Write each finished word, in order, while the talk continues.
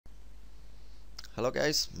Hello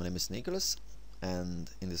guys, my name is Nicholas, and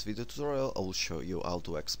in this video tutorial I will show you how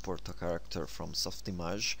to export a character from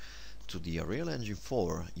Softimage to the Unreal Engine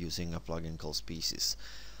 4 using a plugin called Species.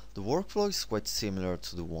 The workflow is quite similar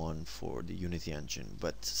to the one for the Unity engine,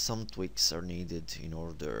 but some tweaks are needed in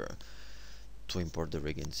order to import the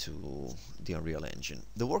rig into the Unreal Engine.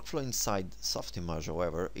 The workflow inside Softimage,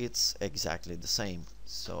 however, it's exactly the same.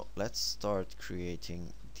 So let's start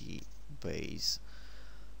creating the base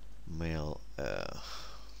mail.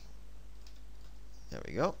 There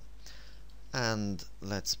we go, and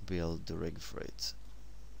let's build the rig for it.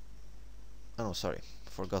 Oh, sorry,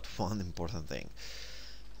 forgot one important thing.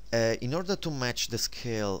 In order to match the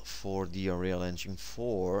scale for the Unreal Engine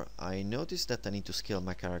 4, I noticed that I need to scale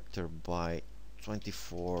my character by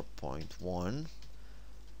 24.1.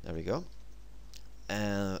 There we go.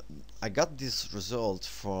 I got this result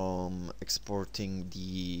from exporting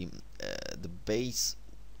the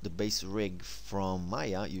base rig from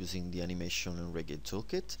Maya using the animation and rigging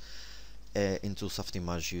toolkit into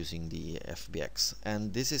Softimage using the FBX,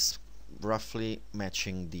 and this is roughly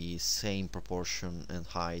matching the same proportion and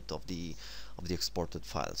height of the exported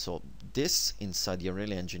file. So this inside the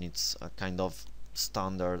Unreal Engine, it's a kind of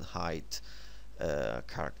standard height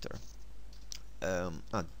character.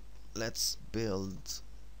 Let's build,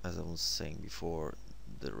 as I was saying before,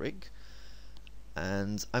 the rig.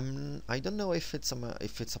 And I don't know if it's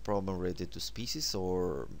a problem related to species,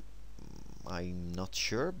 or I'm not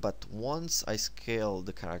sure, but once I scale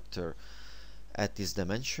the character at this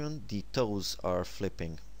dimension, the toes are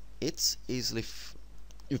flipping. It's easily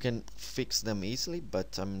you can fix them easily,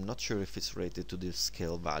 but I'm not sure if it's related to the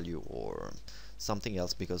scale value or something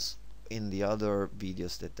else, because in the other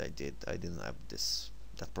videos that I did, I didn't have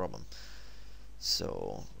that problem.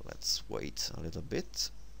 So let's wait a little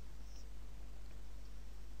bit.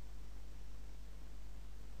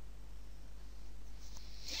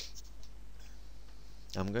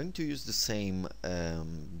 I'm going to use the same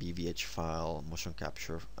BVH file motion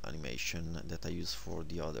capture animation that I use for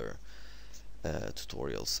the other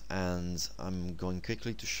tutorials, and I'm going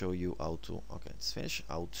quickly to show you how to, okay, it's finished,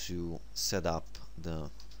 how to set up the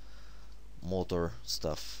motor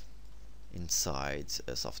stuff inside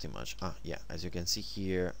Softimage. Yeah, as you can see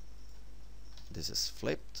here, this is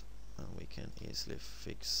flipped, and we can easily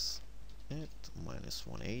fix it.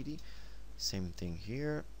 -180. Same thing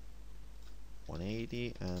here.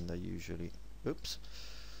 180, and I usually, oops,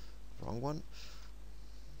 wrong one.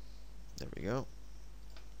 There we go,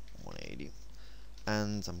 180,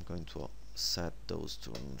 and I'm going to set those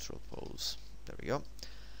to neutral pose. There we go,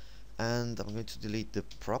 and I'm going to delete the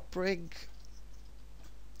prop rig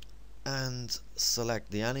and select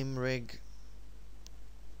the anim rig.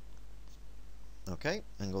 Okay,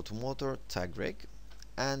 and go to motor, tag rig.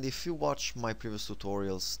 And if you watch my previous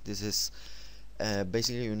tutorials, this is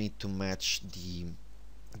basically you need to match the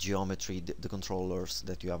geometry, the controllers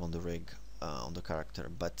that you have on the rig, on the character,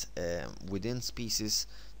 but within Species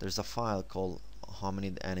there's a file called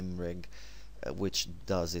hominid anim rig which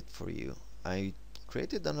does it for you. I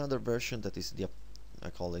created another version that is I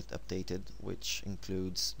call it updated, which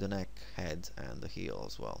includes the neck, head and the heel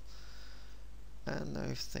as well. And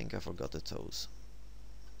I think I forgot the toes.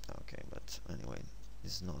 Okay, but anyway,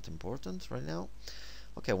 this is not important right now.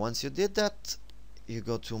 Okay, once you did that, you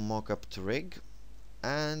go to mockup to rig,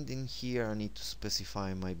 and in here I need to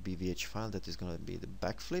specify my BVH file that is going to be the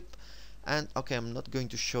backflip. And okay, I'm not going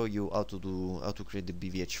to show you how to create the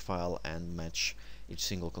BVH file and match each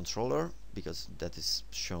single controller, because that is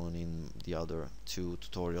shown in the other two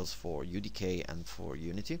tutorials for UDK and for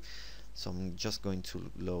Unity. So I'm just going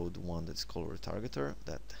to load one that's called retargeter,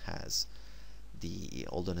 that has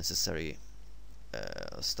all the necessary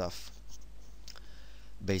stuff.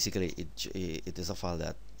 Basically it is a file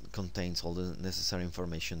that contains all the necessary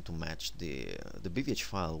information to match the BVH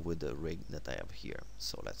file with the rig that I have here.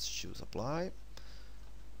 So let's choose apply,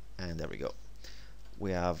 and there we go.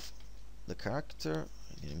 We have the character.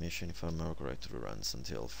 The animation, if I remember correctly, runs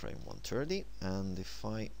until frame 130, and if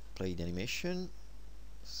I play the animation,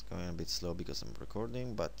 it's going a bit slow because I'm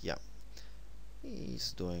recording, but yeah,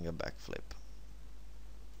 he's doing a backflip.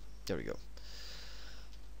 There we go.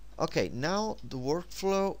 Okay, now the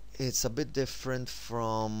workflow is a bit different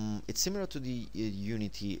from, it's similar to the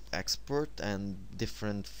Unity export and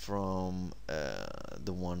different from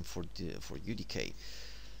the one for UDK.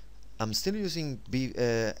 I'm still using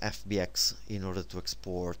FBX in order to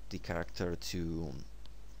export the character to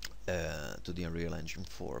the Unreal Engine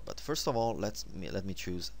 4. But first of all, let me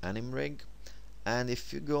choose anim rig, and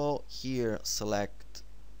if you go here, select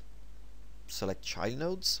child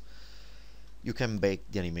nodes, you can bake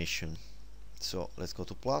the animation So let's go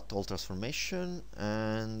to plot, all transformation,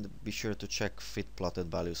 and be sure to check fit plotted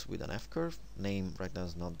values with an F-curve. Name right now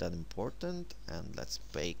is not that important, and let's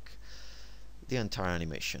bake the entire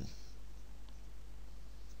animation.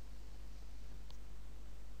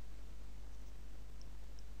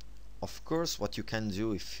 Of course, what you can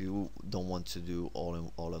do if you don't want to do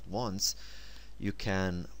all at once, you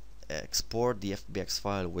can export the FBX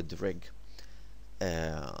file with the rig,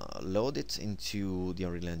 load it into the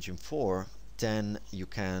Unreal Engine 4, then you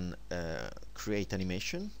can create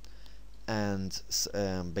animation and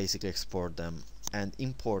basically export them and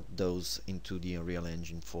import those into the Unreal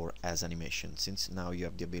Engine 4 as animation, since now you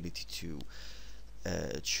have the ability to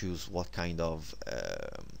choose what kind of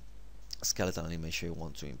skeletal animation you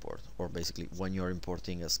want to import. Or basically, when you're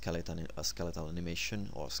importing a skeletal animation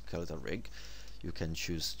or skeletal rig, you can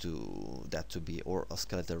choose that to be or a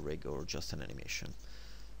skeletal rig or just an animation.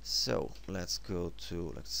 So let's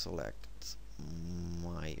select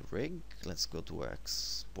my rig, let's go to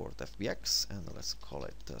export FBX, and let's call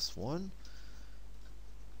it this one.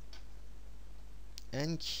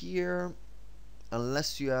 And here,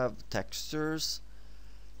 unless you have textures,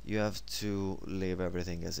 you have to leave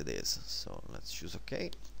everything as it is. So let's choose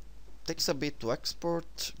OK. Takes a bit to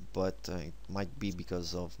export, but it might be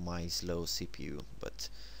because of my slow CPU, but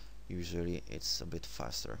usually it's a bit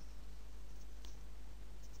faster.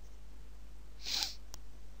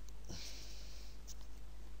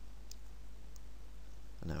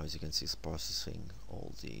 Now, as you can see, it's processing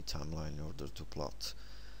all the timeline in order to plot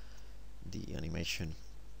the animation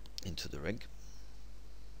into the rig.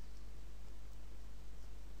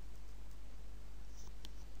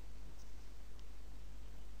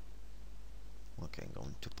 Okay, I'm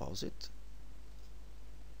going to pause it.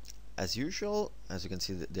 As usual, as you can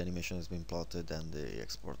see, the animation has been plotted and the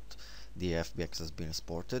FBX has been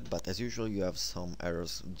exported, but as usual you have some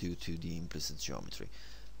errors due to the implicit geometry.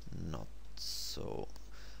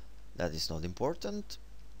 That is not important.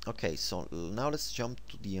 Okay, so now let's jump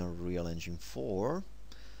to the Unreal Engine 4,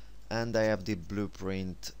 and I have the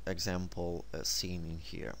blueprint example seen in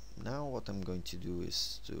here. Now what I'm going to do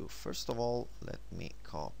is to, first of all, let me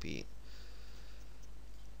copy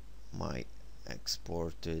my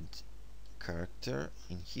exported character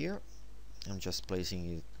in here. I'm just placing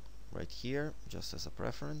it right here just as a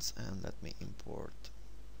preference, and let me import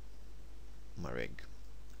my rig.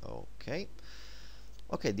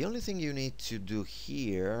 Okay, the only thing you need to do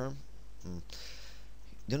here,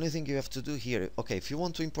 okay, if you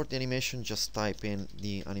want to import the animation, just type in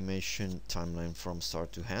the animation timeline from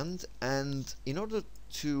start to end, and in order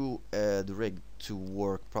to the rig to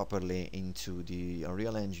work properly into the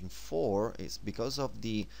Unreal Engine 4, is because of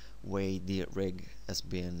the way the rig has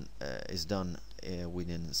been is done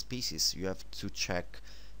within species. You have to check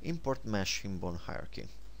import mesh inbound hierarchy.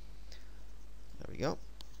 There we go.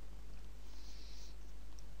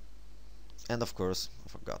 And of course, I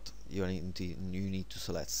forgot, you need to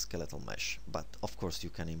select skeletal mesh, but of course you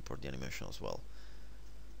can import the animation as well.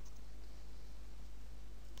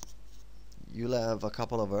 You'll have a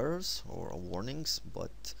couple of errors or warnings,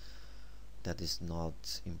 but that is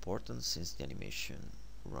not important since the animation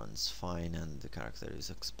runs fine and the character is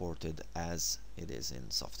exported as it is in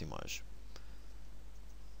Softimage.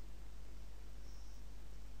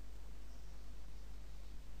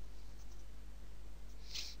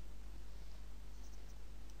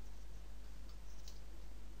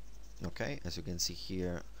 Okay, as you can see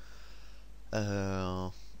here,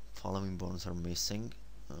 following bones are missing.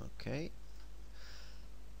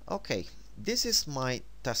 Okay, this is my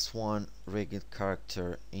test 1 rigged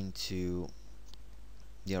character into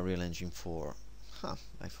the Unreal Engine 4.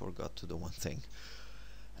 I forgot to do one thing.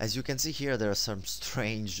 As you can see here, there are some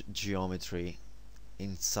strange geometry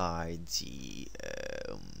inside the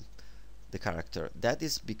character. That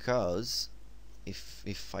is because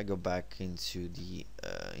if I go back into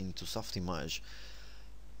Softimage,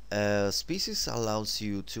 Species allows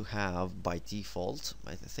you to have, by default,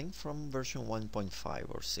 I think from version 1.5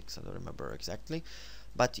 or 6, I don't remember exactly,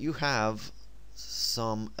 but you have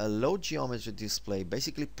some low geometry display,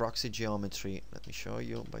 basically proxy geometry. Let me show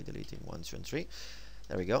you by deleting 1, 2, and 3.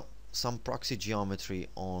 There we go. Some proxy geometry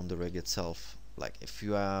on the rig itself. Like if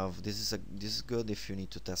you have, this is good if you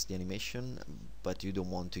need to test the animation, but you don't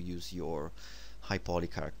want to use your high poly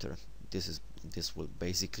character. This will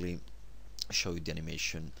basically show you the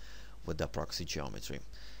animation with the proxy geometry.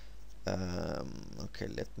 Okay,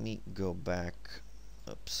 let me go back.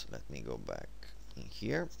 Let me go back in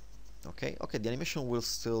here. Okay, the animation will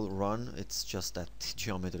still run. It's just that the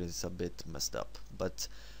geometry is a bit messed up. But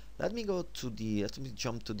let me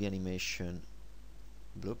jump to the animation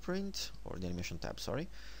blueprint, or the animation tab, sorry.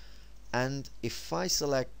 And if I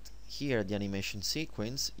select here the animation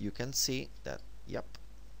sequence, you can see that, yep,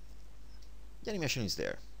 the animation is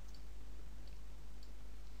there.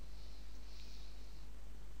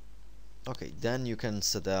 Okay, then you can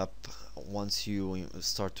set up, once you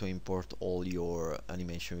start to import all your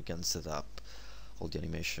animation, you can set up all the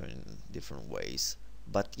animation in different ways.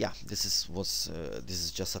 But yeah, this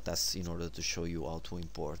is just a test in order to show you how to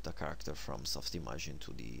import a character from Softimage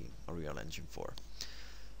into the Unreal Engine 4.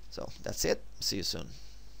 So that's it. See you soon.